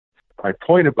My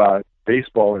point about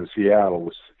baseball in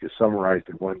Seattle is summarized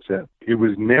in one sentence. It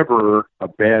was never a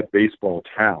bad baseball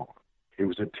town. It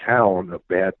was a town of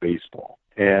bad baseball.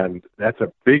 And that's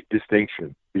a big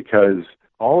distinction because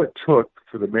all it took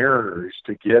for the Mariners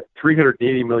to get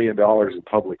 $380 million in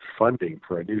public funding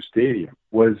for a new stadium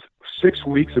was 6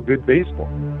 weeks of good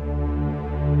baseball.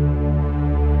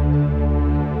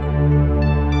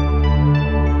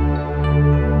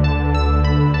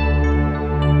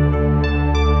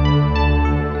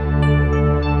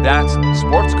 That's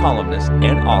sports columnist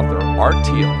and author Art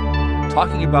Thiel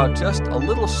talking about just a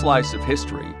little slice of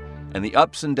history and the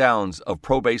ups and downs of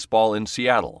pro baseball in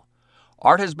Seattle.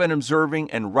 Art has been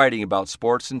observing and writing about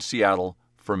sports in Seattle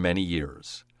for many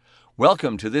years.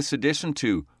 Welcome to this edition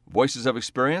to Voices of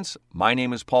Experience. My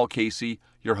name is Paul Casey,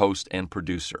 your host and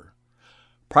producer.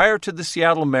 Prior to the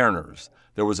Seattle Mariners,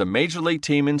 there was a major league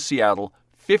team in Seattle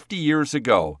 50 years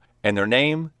ago, and their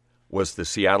name was the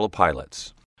Seattle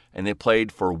Pilots. And they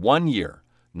played for 1 year,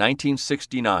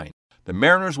 1969. The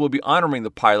Mariners will be honoring the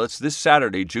Pilots this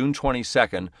Saturday, June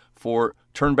 22nd, for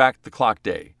Turn Back the Clock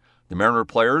Day. The Mariner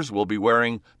players will be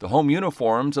wearing the home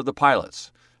uniforms of the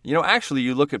Pilots. Actually,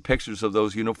 you look at pictures of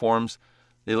those uniforms,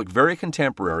 they look very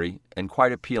contemporary and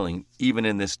quite appealing even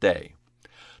in this day.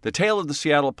 The tale of the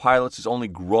Seattle Pilots is only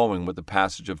growing with the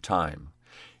passage of time.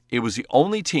 It was the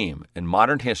only team in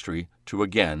modern history to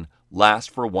again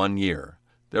last for 1 year.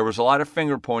 There was a lot of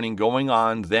finger-pointing going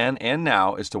on then and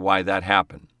now as to why that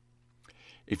happened.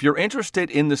 If you're interested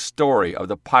in the story of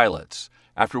the Pilots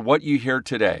after what you hear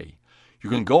today, you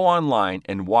can go online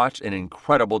and watch an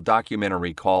incredible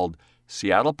documentary called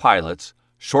Seattle Pilots: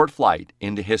 Short Flight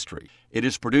into History. It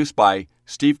is produced by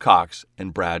Steve Cox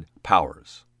and Brad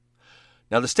Powers.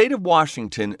 Now, the state of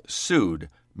Washington sued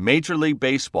Major League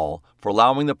Baseball for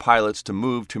allowing the Pilots to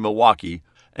move to Milwaukee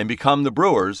and become the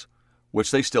Brewers,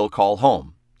 which they still call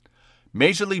home.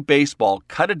 Major League Baseball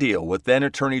cut a deal with then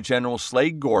Attorney General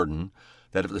Slade Gordon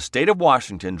that if the state of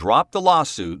Washington dropped the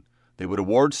lawsuit, they would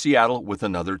award Seattle with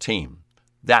another team.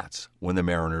 That's when the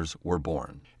Mariners were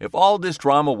born. If all this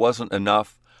drama wasn't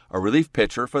enough, a relief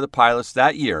pitcher for the Pilots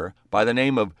that year by the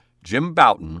name of Jim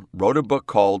Bouton wrote a book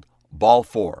called Ball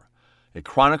 4. It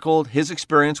chronicled his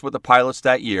experience with the Pilots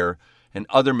that year and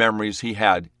other memories he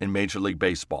had in Major League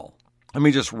Baseball. Let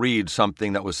me just read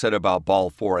something that was said about Ball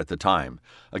 4 at the time.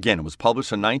 Again, it was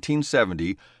published in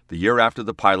 1970, the year after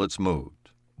the Pilots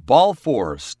moved. Ball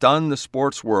 4 stunned the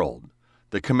sports world.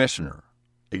 The commissioner,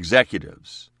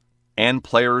 executives, and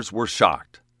players were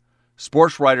shocked.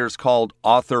 Sports writers called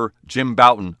author Jim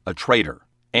Bouton a traitor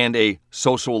and a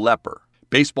social leper.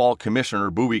 Baseball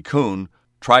commissioner Bowie Kuhn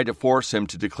tried to force him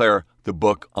to declare the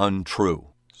book untrue.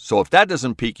 So if that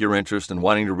doesn't pique your interest in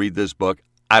wanting to read this book,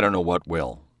 I don't know what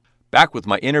will. Back with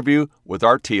my interview with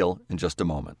Art Thiel in just a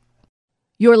moment.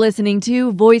 You're listening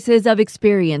to Voices of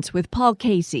Experience with Paul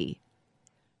Casey.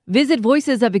 Visit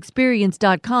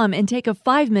voicesofexperience.com and take a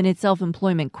 5-minute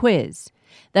self-employment quiz.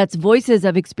 That's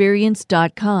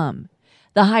voicesofexperience.com.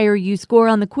 The higher you score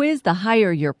on the quiz, the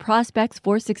higher your prospects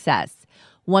for success.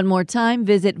 One more time,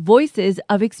 visit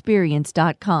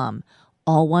voicesofexperience.com.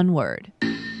 All one word.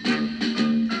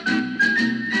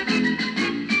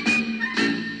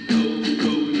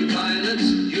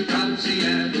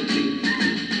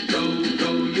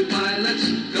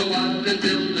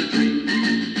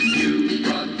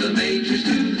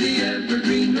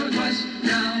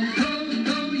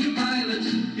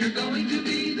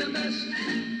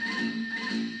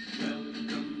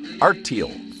 Art Thiel,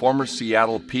 former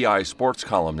Seattle PI sports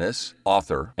columnist,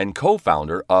 author, and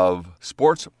co-founder of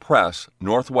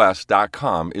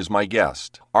SportsPressNorthwest.com is my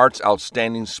guest. Art's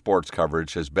outstanding sports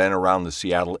coverage has been around the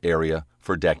Seattle area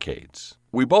for decades.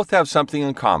 We both have something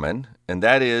in common, and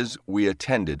that is we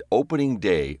attended opening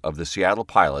day of the Seattle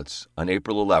Pilots on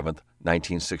April 11th,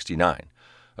 1969.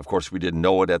 Of course, we didn't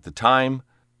know it at the time,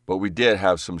 but we did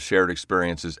have some shared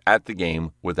experiences at the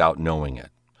game without knowing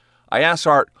it. I asked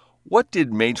Art, what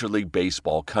did Major League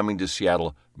Baseball coming to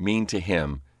Seattle mean to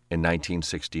him in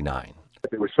 1969?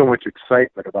 There was so much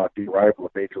excitement about the arrival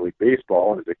of Major League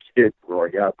Baseball, and as a kid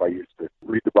growing up, I used to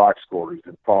read the box scores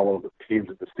and follow the teams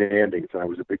in the standings, and I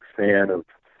was a big fan of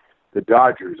the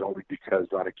Dodgers only because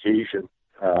on occasion,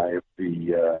 if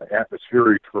the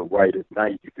atmospherics were right at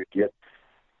night, you could get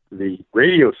the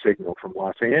radio signal from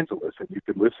Los Angeles, and you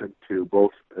could listen to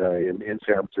both in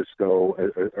San Francisco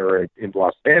or in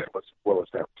Los Angeles as well as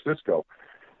San Francisco.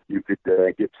 You could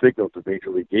get signals of Major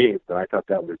League games, and I thought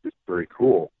that was just very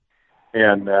cool.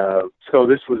 And so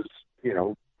this was,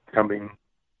 coming.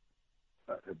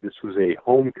 This was a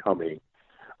homecoming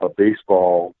of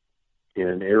baseball in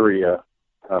an area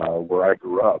where I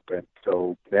grew up. And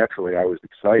so naturally I was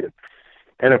excited.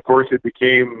 And of course it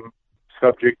became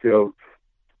subject of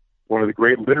one of the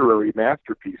great literary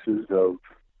masterpieces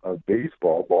of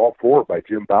baseball, Ball Four by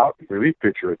Jim Bouton, relief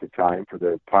pitcher at the time for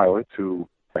the Pilots, who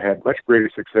had much greater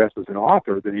success as an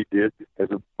author than he did as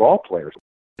a ball player.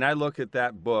 And I look at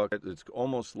that book, it's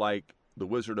almost like The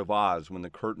Wizard of Oz when the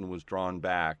curtain was drawn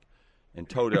back. And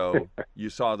Toto, you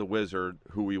saw the wizard,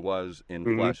 who he was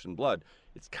in flesh and blood.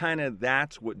 It's kind of,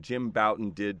 that's what Jim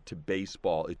Bouton did to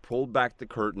baseball. It pulled back the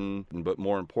curtain, but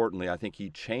more importantly, I think he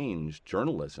changed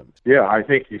journalism. Yeah, I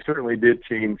think he certainly did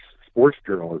change sports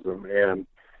journalism, and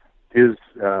his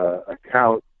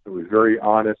account was very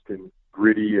honest and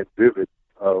gritty and vivid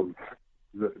of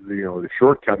the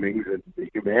shortcomings and the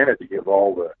humanity of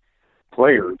all the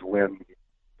players, when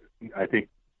I think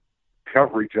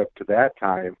coverage up to that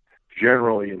time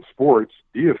generally in sports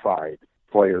deified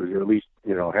players, or at least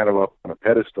had them up on a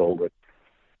pedestal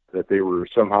that they were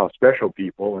somehow special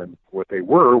people, and what they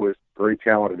were was very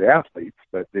talented athletes,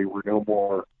 but they were no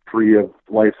more free of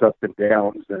life's ups and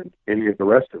downs than any of the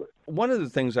rest of it. One of the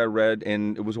things I read,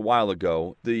 and it was a while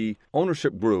ago, the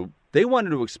ownership group, they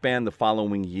wanted to expand the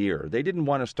following year. They didn't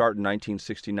want to start in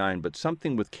 1969, but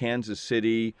something with Kansas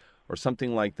City or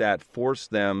something like that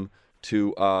forced them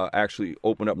to actually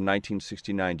open up in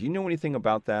 1969. Do you know anything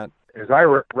about that? As I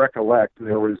recollect,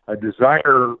 there was a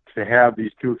desire to have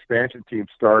these two expansion teams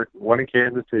start, one in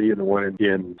Kansas City and the one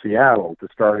in Seattle, to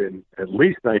start in at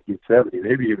least 1970,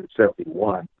 maybe even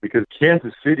 71, because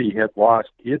Kansas City had lost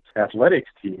its athletics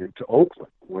team to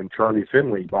Oakland when Charlie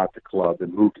Finley bought the club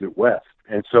and moved it west.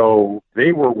 And so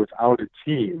they were without a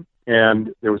team.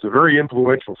 And there was a very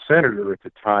influential senator at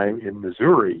the time in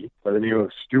Missouri by the name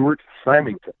of Stuart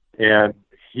Symington. And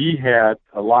he had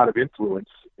a lot of influence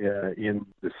in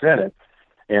the Senate,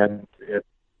 and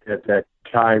at that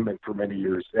time and for many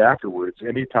years afterwards,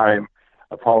 anytime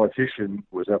a politician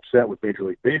was upset with Major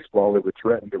League Baseball, they would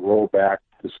threaten to roll back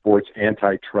the sport's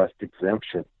antitrust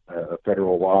exemption, a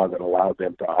federal law that allowed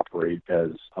them to operate as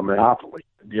a monopoly.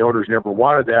 The owners never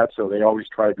wanted that, so they always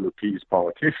tried to appease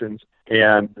politicians,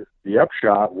 and the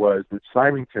upshot was that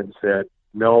Symington said,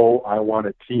 no, I want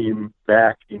a team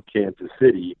back in Kansas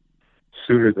City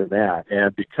sooner than that.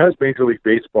 And because Major League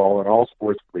Baseball and all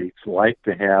sports leagues like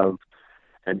to have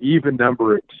an even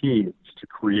number of teams to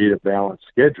create a balanced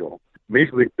schedule,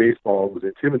 Major League Baseball was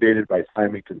intimidated by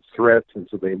Symington's threats, and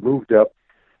so they moved up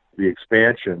the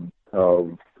expansion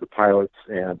of the Pilots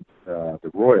and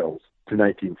the Royals to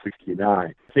 1969.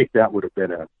 I think that would have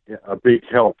been a big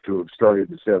help to have started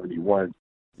in 71.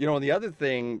 And the other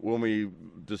thing, when we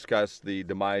discuss the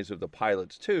demise of the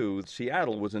Pilots, too,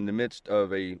 Seattle was in the midst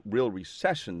of a real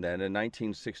recession then. In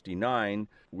 1969,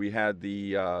 we had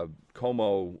the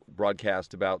KOMO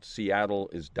broadcast about Seattle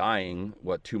is dying,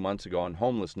 2 months ago, on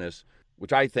homelessness,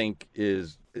 which I think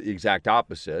is the exact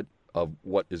opposite of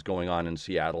what is going on in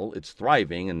Seattle. It's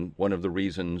thriving, and one of the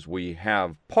reasons we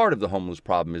have part of the homeless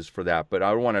problem is for that, but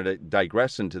I don't want to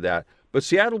digress into that. But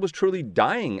Seattle was truly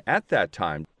dying at that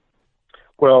time.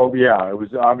 Well, yeah, it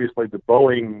was obviously the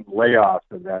Boeing layoff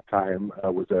at that time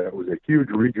was a huge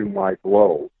region-wide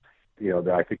blow.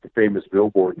 I think the famous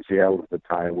billboard in Seattle at the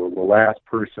time, where the last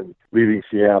person leaving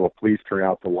Seattle, please turn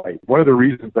out the light. One of the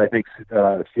reasons I think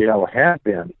Seattle had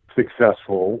been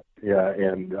successful,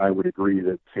 and I would agree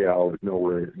that Seattle is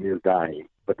nowhere near dying,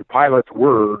 but the Pilots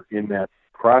were in that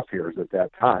crosshairs at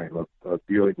that time of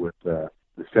dealing with the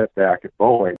setback at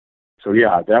Boeing. So,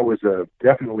 yeah, that was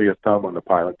definitely a thumb on the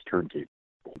Pilots' turnkey.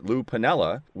 Lou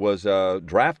Piniella was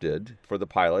drafted for the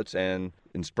Pilots, and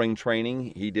in spring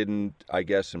training, he didn't, I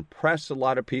guess, impress a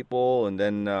lot of people. And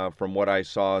then from what I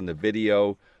saw in the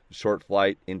video, Short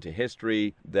Flight into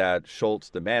History, that Schultz,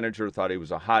 the manager, thought he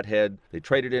was a hothead. They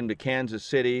traded him to Kansas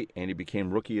City, and he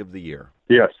became Rookie of the Year.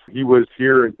 Yes, he was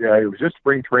here. It was just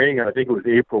spring training, and I think it was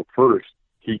April 1st.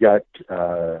 He got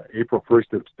April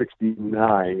 1st of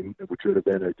 69, which would have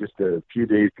been just a few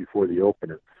days before the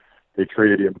opener. They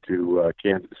traded him to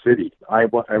Kansas City. I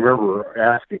remember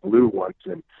asking Lou once,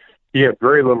 and he had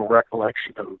very little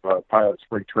recollection of Pilot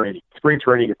spring training. Spring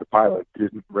training at the Pilot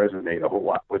didn't resonate a whole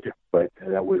lot with him, but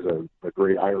that was a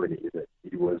great irony that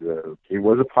he was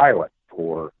a pilot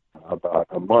for about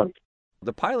a month.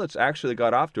 The Pilots actually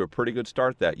got off to a pretty good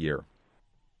start that year.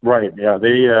 Right. Yeah.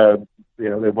 They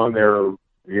won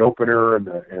the opener and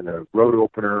the road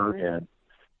opener, and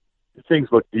things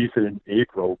looked decent in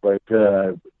April, but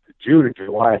June and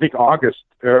July, I think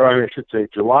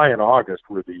July and August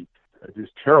were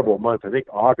just terrible months. I think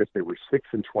August they were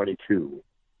 6-22,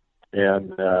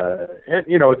 and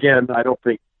again, I don't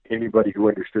think anybody who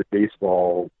understood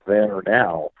baseball then or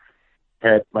now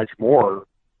had much more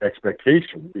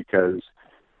expectation because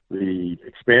the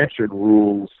expansion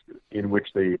rules in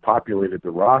which they populated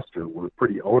the roster were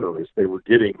pretty onerous. They were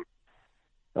getting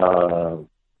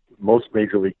most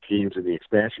major league teams in the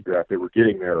expansion draft. They were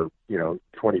getting their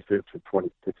 25th and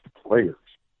 26th players.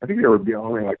 I think they were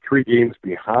only like 3 games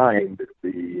behind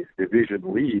the division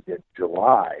lead in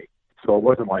July, so it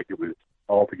wasn't like it was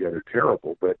altogether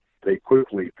terrible, but they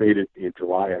quickly faded in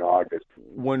July and August.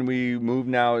 When we move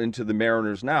now into the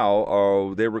Mariners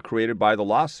now, they were created by the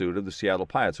lawsuit of the Seattle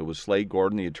Pilots. It was Slade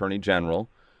Gordon, the Attorney General,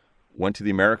 went to the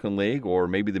American League or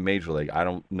maybe the Major League. I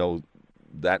don't know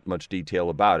that much detail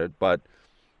about it, but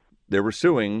they were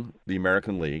suing the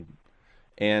American League,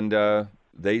 and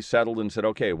they settled and said,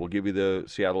 okay, we'll give you the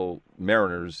Seattle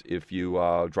Mariners if you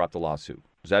drop the lawsuit.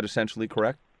 Is that essentially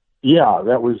correct? Yeah,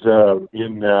 that was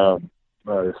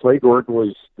Slade Gordon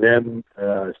was then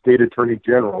state attorney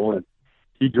general, and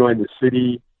he joined the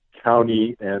city,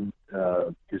 county, and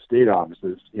his state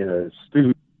offices in a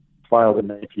suit filed in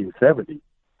 1970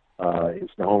 in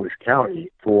Snohomish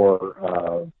County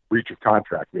for breach of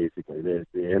contract, basically. The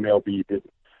MLB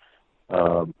didn't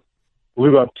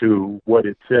live up to what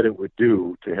it said it would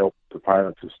do to help the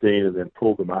Pilots sustain, and then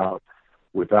pulled them out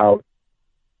without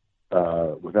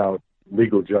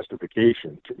legal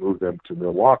justification to move them to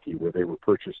Milwaukee, where they were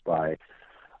purchased by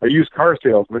a used car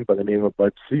salesman by the name of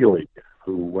Bud Selig,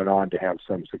 who went on to have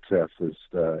some success as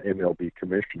MLB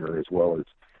commissioner, as well as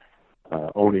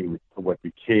owning what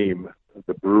became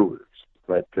the Brewers.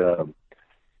 But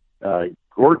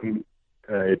Gordon,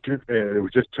 it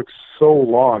just took so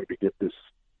long to get this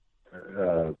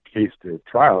case to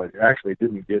trial. It actually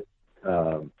didn't get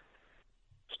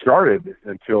started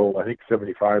until I think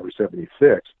 75 or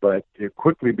 76, but it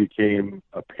quickly became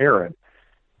apparent,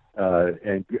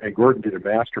 and Gordon did a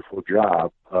masterful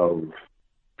job of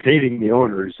painting the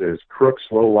owners as crooks,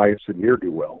 lowlifes, and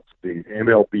ne'er-do-wells. The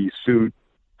MLB sued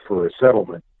for a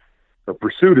settlement, or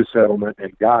pursued a settlement,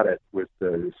 and got it with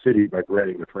the city by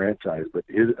granting the franchise. But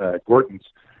Gordon's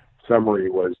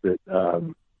summary was that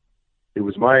it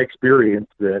was my experience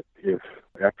that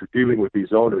after dealing with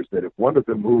these owners, that if one of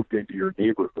them moved into your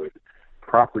neighborhood,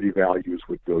 property values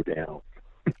would go down.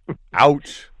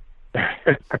 Ouch.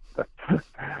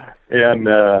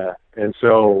 And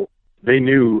so they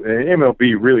knew, and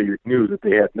MLB really knew that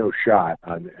they had no shot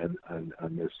on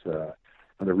this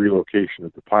on the relocation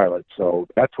of the Pilots. So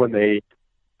that's when they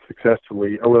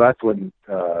successfully, that's when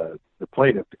the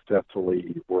plaintiffs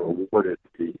successfully were awarded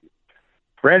the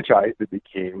franchise that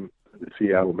became the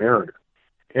Seattle Mariners.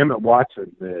 Emmett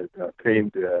Watson, the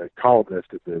famed columnist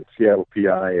at the Seattle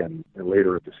PI and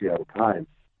later at the Seattle Times,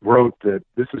 wrote that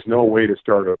this is no way to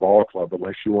start a ball club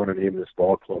unless you want to name this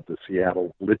ball club the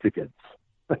Seattle Litigants.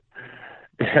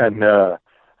 And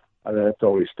that's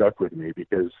always stuck with me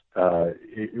because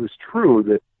it was true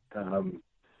that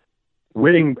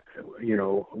winning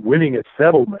a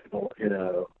settlement in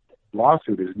a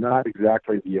lawsuit is not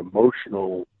exactly the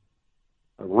emotional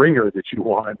ringer that you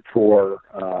want for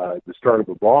the start of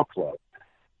a ball club.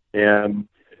 And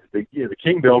the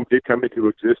Kingdome did come into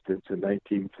existence in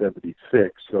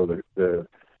 1976, so the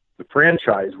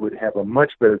franchise would have a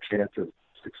much better chance of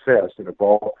success in a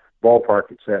ballpark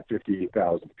that sat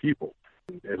 58,000 people.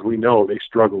 As we know, they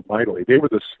struggled mightily. They were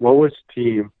the slowest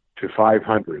team to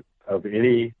 500 of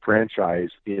any franchise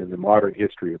in the modern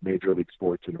history of Major League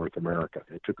Sports in North America.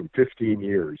 It took them 15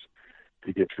 years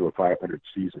to get to a 500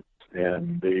 season,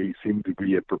 and they seem to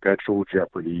be at perpetual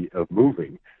jeopardy of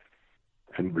moving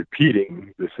and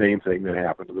repeating the same thing that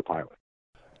happened to the Pilots.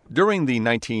 During the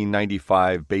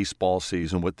 1995 baseball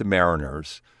season with the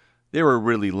Mariners, they were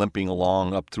really limping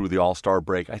along up through the All-Star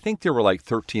break. I think they were like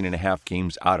 13 and a half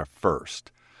games out of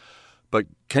first. But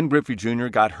Ken Griffey Jr.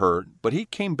 got hurt, but he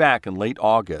came back in late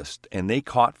August, and they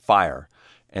caught fire,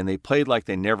 and they played like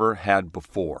they never had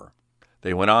before.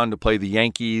 They went on to play the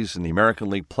Yankees in the American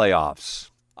League playoffs.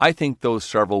 I think those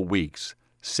several weeks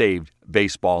saved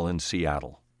baseball in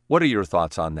Seattle. What are your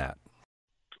thoughts on that?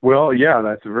 Well, yeah,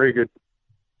 that's a very good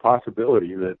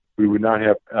possibility that we would not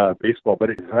have baseball.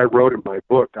 But as I wrote in my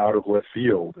book, Out of Left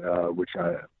Field, which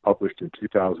I published in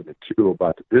 2002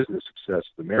 about the business success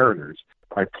of the Mariners,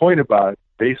 my point about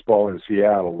baseball in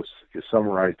Seattle is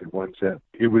summarized in one sentence.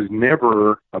 It was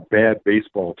never a bad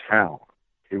baseball town.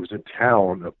 It was a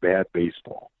town of bad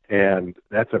baseball. And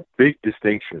that's a big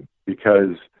distinction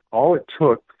because all it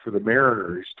took for the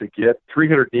Mariners to get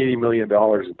 $380 million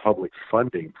in public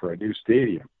funding for a new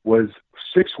stadium was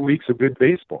 6 weeks of good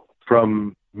baseball.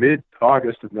 From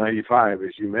mid-August of 95,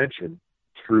 as you mentioned,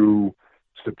 through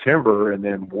September, and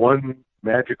then one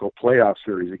magical playoff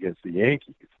series against the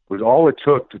Yankees. was all it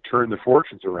took to turn the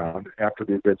fortunes around after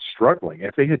they'd been struggling.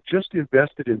 If they had just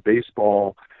invested in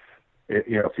baseball,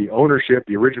 if the ownership,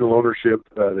 the original ownership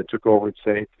that took over in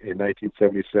St. in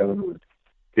 1977 with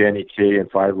Danny Kaye and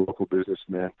 5 local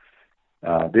businessmen,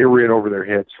 they were in over their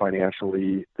heads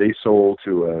financially. They sold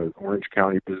to an Orange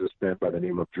County businessman by the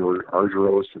name of George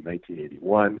Argyros in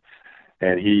 1981,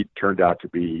 and he turned out to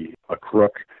be a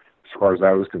crook as far as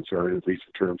I was concerned, at least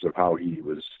in terms of how he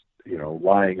was,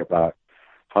 lying about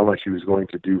how much he was going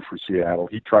to do for Seattle.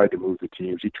 He tried to move the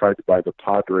teams. He tried to buy the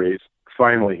Padres.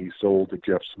 Finally, he sold to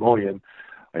Jeff Smulyan,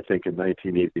 I think in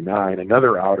 1989,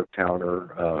 another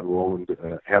out-of-towner who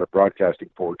had a broadcasting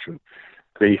fortune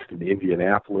based in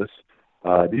Indianapolis.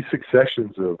 These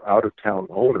successions of out-of-town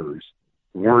owners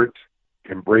weren't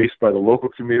embraced by the local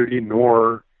community,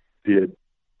 nor did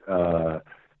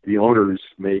the owners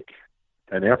make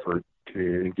an effort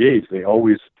to engage. They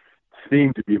always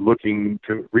seemed to be looking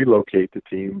to relocate the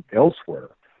team elsewhere.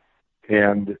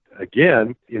 And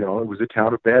again, it was a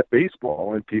town of bad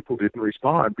baseball, and people didn't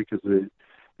respond because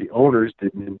the owners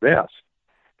didn't invest.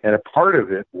 And a part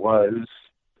of it was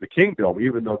the Kingdome,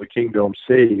 even though the Kingdome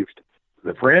saved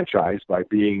the franchise by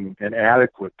being an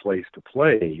adequate place to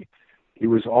play, he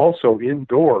was also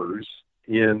indoors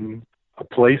in a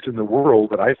place in the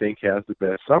world that I think has the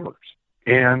best summers.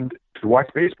 And to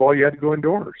watch baseball, you had to go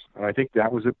indoors. And I think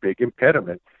that was a big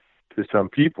impediment to some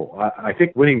people. I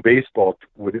think winning baseball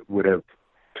would have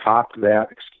topped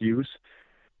that excuse.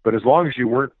 But as long as you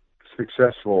weren't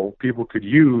successful, people could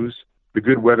use the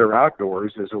good weather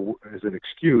outdoors as an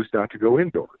excuse not to go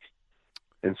indoors.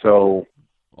 And so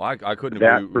I couldn't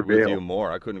agree with you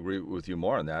more. I couldn't agree with you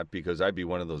more on that, because I'd be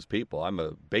one of those people. I'm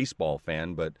a baseball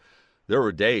fan, but there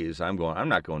were days I'm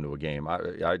not going to a game.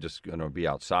 I just going to be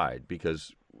outside,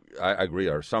 because I agree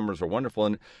our summers are wonderful.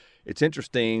 And it's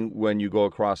interesting when you go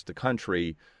across the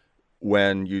country,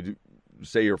 when you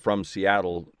say you're from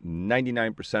Seattle,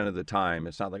 99% of the time,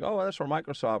 it's not like, oh, that's where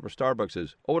Microsoft or Starbucks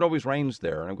is. Oh, it always rains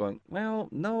there. And I'm going, well,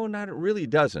 no, it really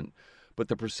doesn't. But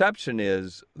the perception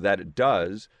is that it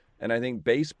does. And I think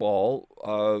baseball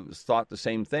thought the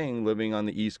same thing, living on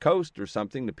the East Coast or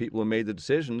something, the people who made the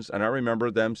decisions. And I remember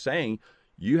them saying,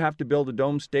 you have to build a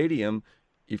dome stadium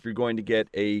if you're going to get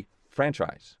a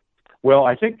franchise. Well,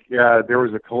 I think there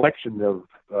was a collection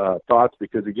of thoughts,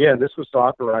 because, again, this was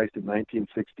authorized in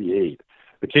 1968.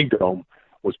 The Kingdome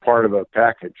was part of a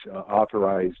package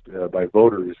authorized by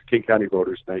voters, King County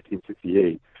voters, in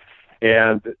 1968.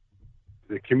 And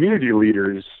the community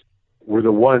leaders were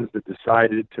the ones that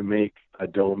decided to make a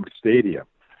domed stadium,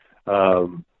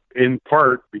 in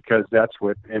part because that's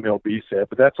what MLB said,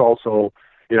 but that's also,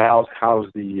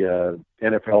 housed the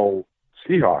NFL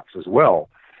Seahawks as well.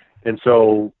 And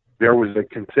so there was a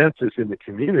consensus in the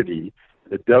community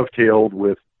that dovetailed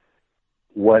with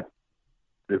what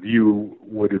the view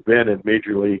would have been in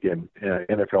Major League and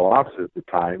NFL offices at the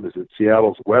time, is that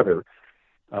Seattle's weather,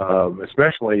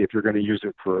 especially if you're going to use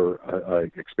it for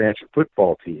an expansion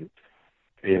football team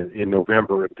in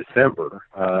November and December,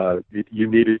 you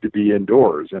needed to be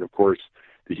indoors. And, of course,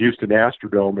 the Houston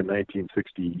Astrodome in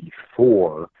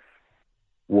 1964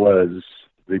 was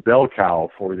the bell cow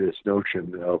for this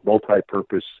notion of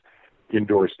multi-purpose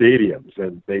indoor stadiums,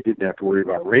 and they didn't have to worry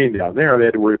about rain down there. They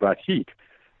had to worry about heat.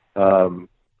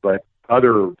 But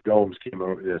other domes came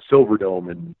over, the Silver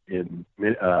Dome in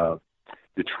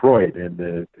Detroit, and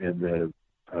the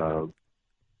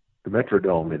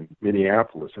Metrodome in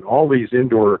Minneapolis, and all these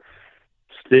indoor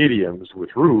stadiums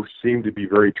with roofs seemed to be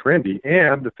very trendy.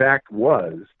 And the fact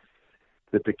was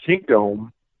that the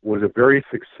Kingdome was a very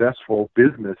successful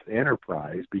business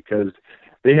enterprise, because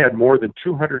they had more than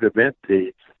 200 event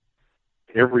dates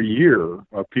every year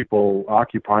of people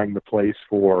occupying the place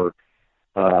for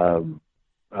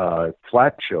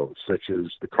flat shows, such as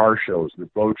the car shows, the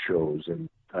boat shows, and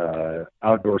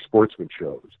outdoor sportsman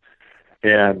shows,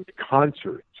 and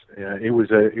concerts. It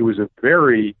was a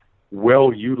very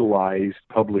well utilized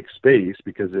public space,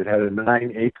 because it had a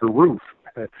 9-acre roof,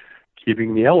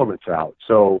 keeping the elements out.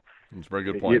 So that's a very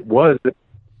good point.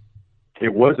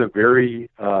 It was a very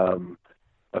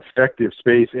effective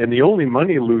space, and the only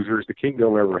money losers the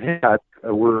Kingdome ever had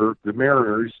were the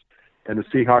Mariners and the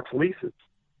Seahawks leases.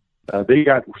 They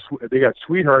got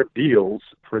sweetheart deals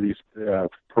for these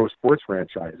pro sports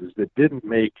franchises that didn't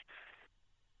make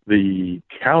the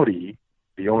county,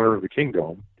 the owner of the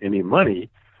Kingdome, any money,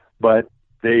 but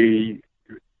they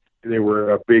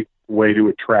were a big way to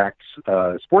attract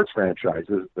sports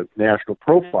franchises, the national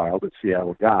profile that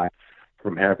Seattle got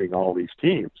from having all these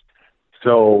teams.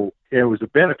 So it was a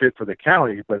benefit for the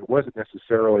county, but it wasn't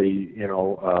necessarily,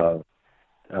 a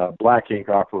black ink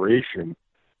operation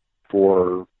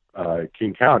for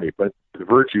King County, but the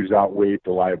virtues outweighed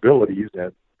the liabilities,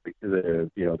 and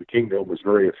the Kingdome was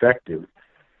very effective,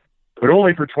 but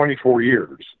only for 24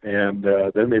 years. And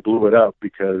then they blew it up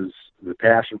because the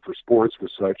passion for sports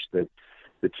was such that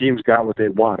the teams got what they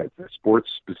wanted: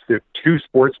 two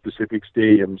sports-specific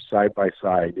stadiums side by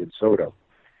side in SoDo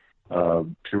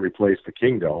to replace the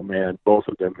Kingdome, and both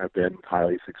of them have been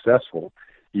highly successful,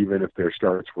 even if their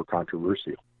starts were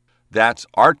controversial. That's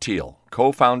Art Thiel,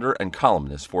 co-founder and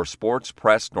columnist for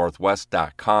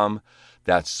SportsPressNorthwest.com.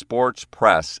 That's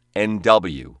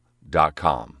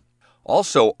SportsPressNW.com.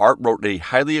 Also, Art wrote a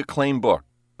highly acclaimed book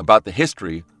about the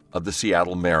history of the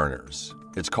Seattle Mariners.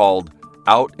 It's called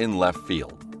Out in Left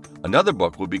Field. Another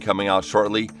book will be coming out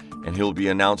shortly, and he'll be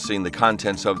announcing the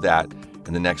contents of that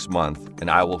in the next month,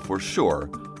 and I will for sure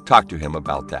talk to him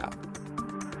about that.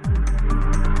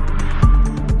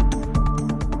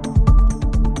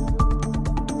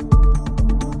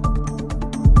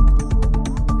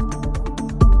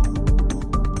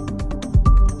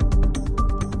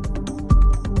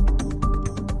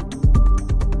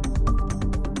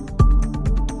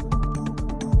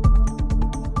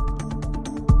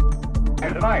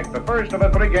 Tonight, the first of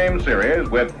a three-game series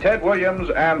with Ted Williams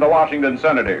and the Washington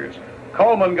Senators.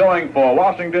 Coleman going for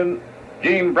Washington,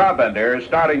 Gene Brabender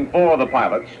starting for the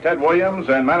Pilots. Ted Williams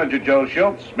and manager Joe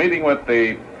Schultz meeting with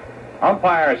the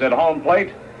umpires at home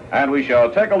plate, and we shall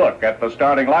take a look at the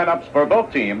starting lineups for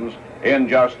both teams in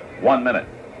just 1 minute.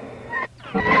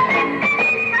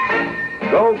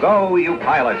 Go, go, you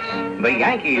Pilots. The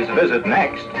Yankees visit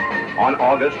next. On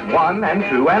August 1 and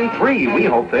 2 and 3, we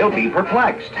hope they'll be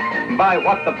perplexed by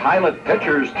what the Pilot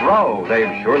pitchers throw.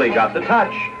 They've surely got the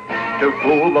touch to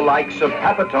fool the likes of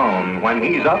Pepitone when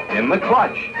he's up in the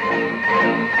clutch.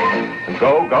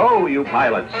 Go, go, you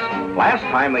Pilots. Last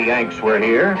time the Yanks were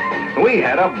here, we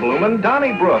had a bloomin'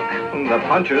 Donnybrook. The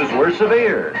punches were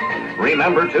severe.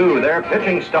 Remember, too, their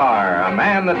pitching star, a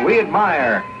man that we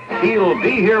admire. He'll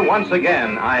be here once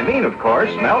again. I mean, of course,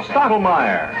 Mel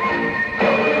Stottlemyre.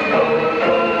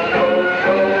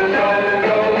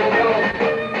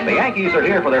 The Yankees are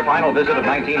here for their final visit of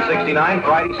 1969,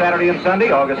 Friday, Saturday, and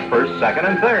Sunday, August 1st, 2nd,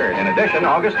 and 3rd. In addition,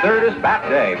 August 3rd is Bat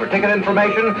Day. For ticket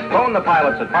information, phone the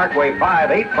Pilots at Parkway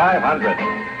 58500.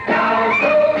 Now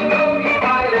go, go, you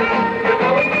Pilots. You're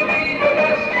going to be the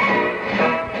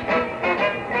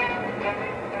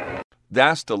best.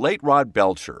 That's the late Rod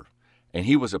Belcher, and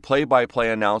he was a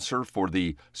play-by-play announcer for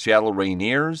the Seattle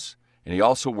Rainiers, and he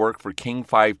also worked for King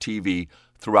 5 TV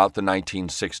throughout the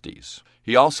 1960s.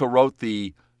 He also wrote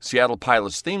the Seattle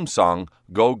Pilots theme song,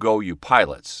 Go, Go, You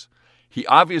Pilots. He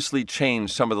obviously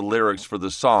changed some of the lyrics for the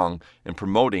song in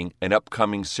promoting an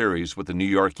upcoming series with the New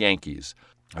York Yankees,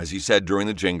 as he said during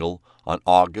the jingle, on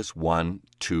August 1,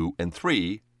 2, and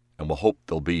 3, and we'll hope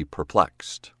they'll be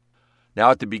perplexed.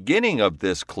 Now, at the beginning of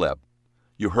this clip,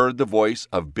 you heard the voice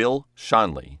of Bill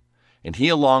Schonely, and he,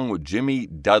 along with Jimmy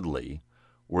Dudley,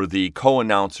 were the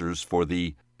co-announcers for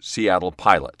the Seattle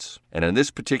Pilots. And in this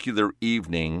particular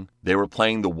evening, they were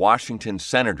playing the Washington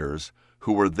Senators,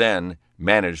 who were then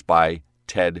managed by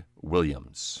Ted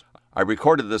Williams. I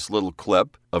recorded this little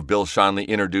clip of Bill Schonely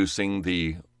introducing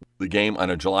the game on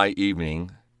a July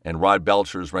evening and Rod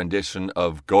Belcher's rendition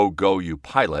of Go, Go, You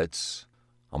Pilots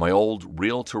on my old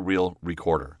reel-to-reel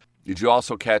recorder. Did you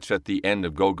also catch at the end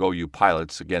of Go, Go, You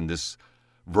Pilots, again, this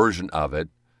version of it,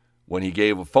 when he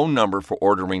gave a phone number for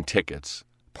ordering tickets,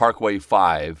 Parkway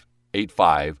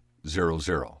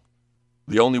 58500.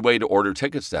 The only way to order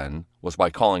tickets then was by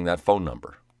calling that phone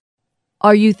number.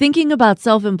 Are you thinking about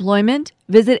self-employment?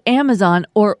 Visit Amazon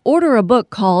or order a book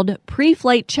called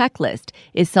Pre-Flight Checklist.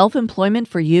 Is self-employment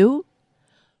for you?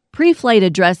 Pre-Flight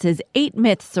addresses 8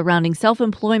 myths surrounding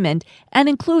self-employment and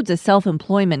includes a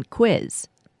self-employment quiz.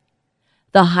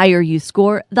 The higher you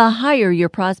score, the higher your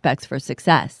prospects for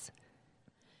success.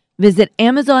 Visit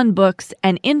Amazon Books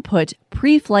and input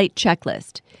Pre-Flight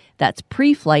Checklist. That's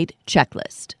Pre-Flight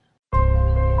Checklist.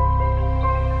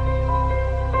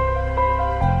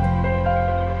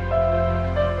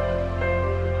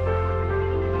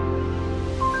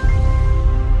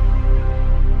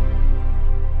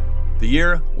 The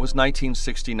year was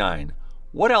 1969.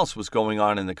 What else was going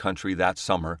on in the country that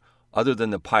summer other than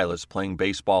the Pilots playing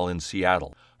baseball in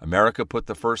Seattle? America put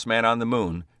the first man on the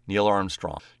moon, Neil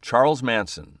Armstrong. Charles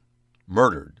Manson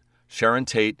murdered Sharon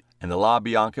Tate and the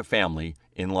LaBianca family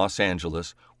in Los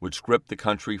Angeles, which gripped the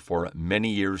country for many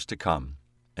years to come.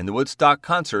 And the Woodstock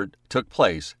concert took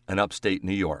place in upstate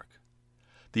New York.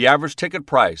 The average ticket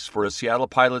price for a Seattle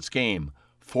Pilots game,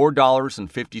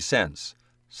 $4.50.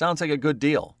 Sounds like a good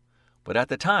deal, but at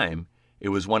the time, it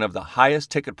was one of the highest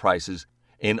ticket prices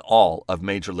in all of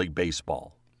Major League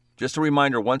Baseball. Just a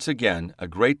reminder once again, a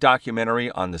great documentary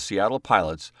on the Seattle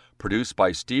Pilots produced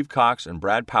by Steve Cox and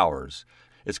Brad Powers.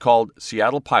 It's called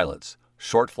Seattle Pilots,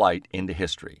 Short Flight into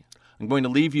History. I'm going to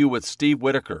leave you with Steve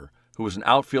Whitaker, who was an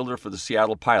outfielder for the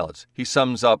Seattle Pilots. He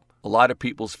sums up a lot of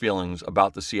people's feelings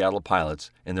about the Seattle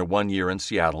Pilots in their 1 year in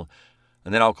Seattle.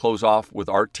 And then I'll close off with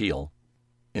Art Thiel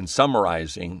in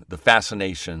summarizing the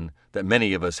fascination that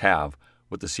many of us have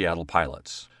with the Seattle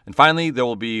Pilots. And finally, there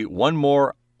will be one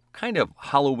more kind of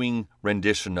Halloween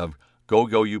rendition of Go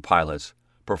Go You Pilots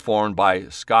performed by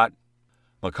Scott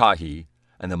McCaughey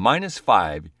and the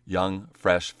 -5 Young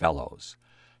Fresh Fellows.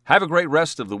 Have a great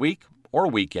rest of the week or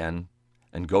weekend,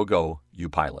 and go, go, you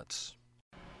pilots.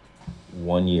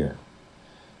 1 year.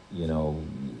 You know,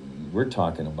 we're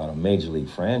talking about a major league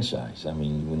franchise. I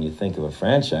mean, when you think of a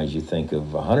franchise, you think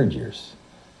of 100 years.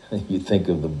 You think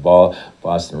of the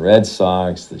Boston Red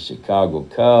Sox, the Chicago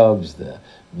Cubs, the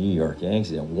New York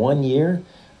Yankees. In 1 year,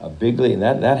 a big league,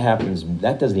 that happens,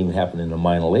 that doesn't even happen in the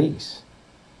minor leagues.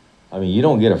 I mean, you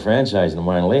don't get a franchise in the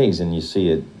minor leagues and you see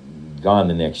it gone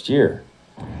the next year.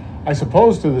 I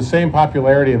suppose to the same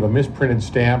popularity of a misprinted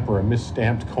stamp or a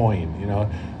misstamped coin, you know,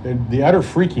 the utter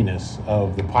freakiness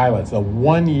of the Pilots, a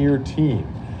 1 year team.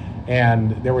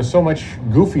 And there was so much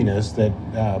goofiness that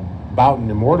Boughton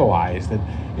immortalized that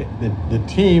the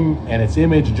team and its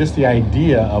image, just the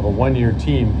idea of a 1 year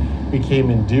team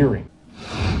became endearing.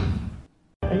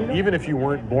 Even if you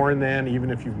weren't born then,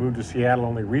 even if you've moved to Seattle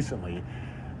only recently,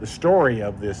 the story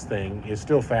of this thing is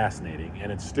still fascinating, and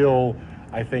it's still,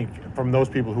 I think, from those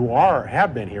people who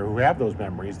have been here, who have those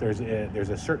memories, there's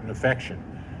a certain affection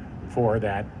for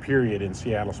that period in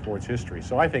Seattle sports history.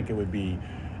 So I think it would be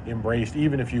embraced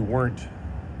even if you weren't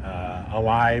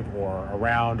alive or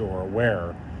around or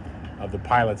aware of the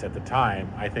Pilots at the time.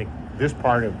 I think this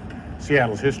part of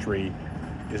Seattle's history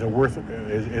is worth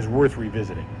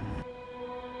revisiting.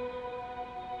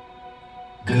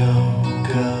 Go,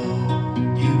 go,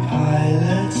 you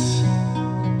pilots,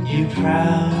 you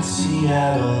proud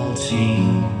Seattle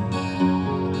team.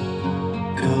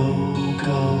 Go,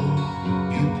 go,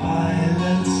 you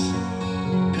pilots,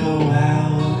 go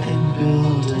out and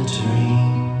build a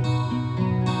dream.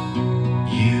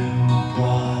 You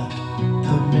brought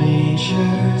the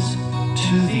majors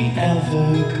to the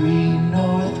evergreen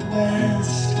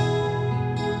Northwest.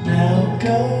 Now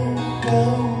go, go,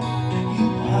 you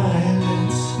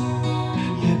pilots,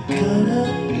 you're gonna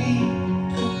be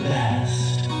the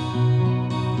best.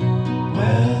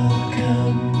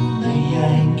 Welcome the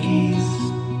Yankees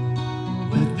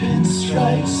with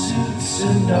pinstripe suits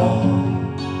and all.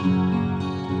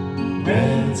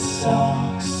 Red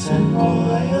Sox and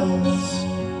Royals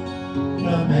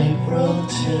from April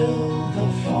till the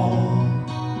fall.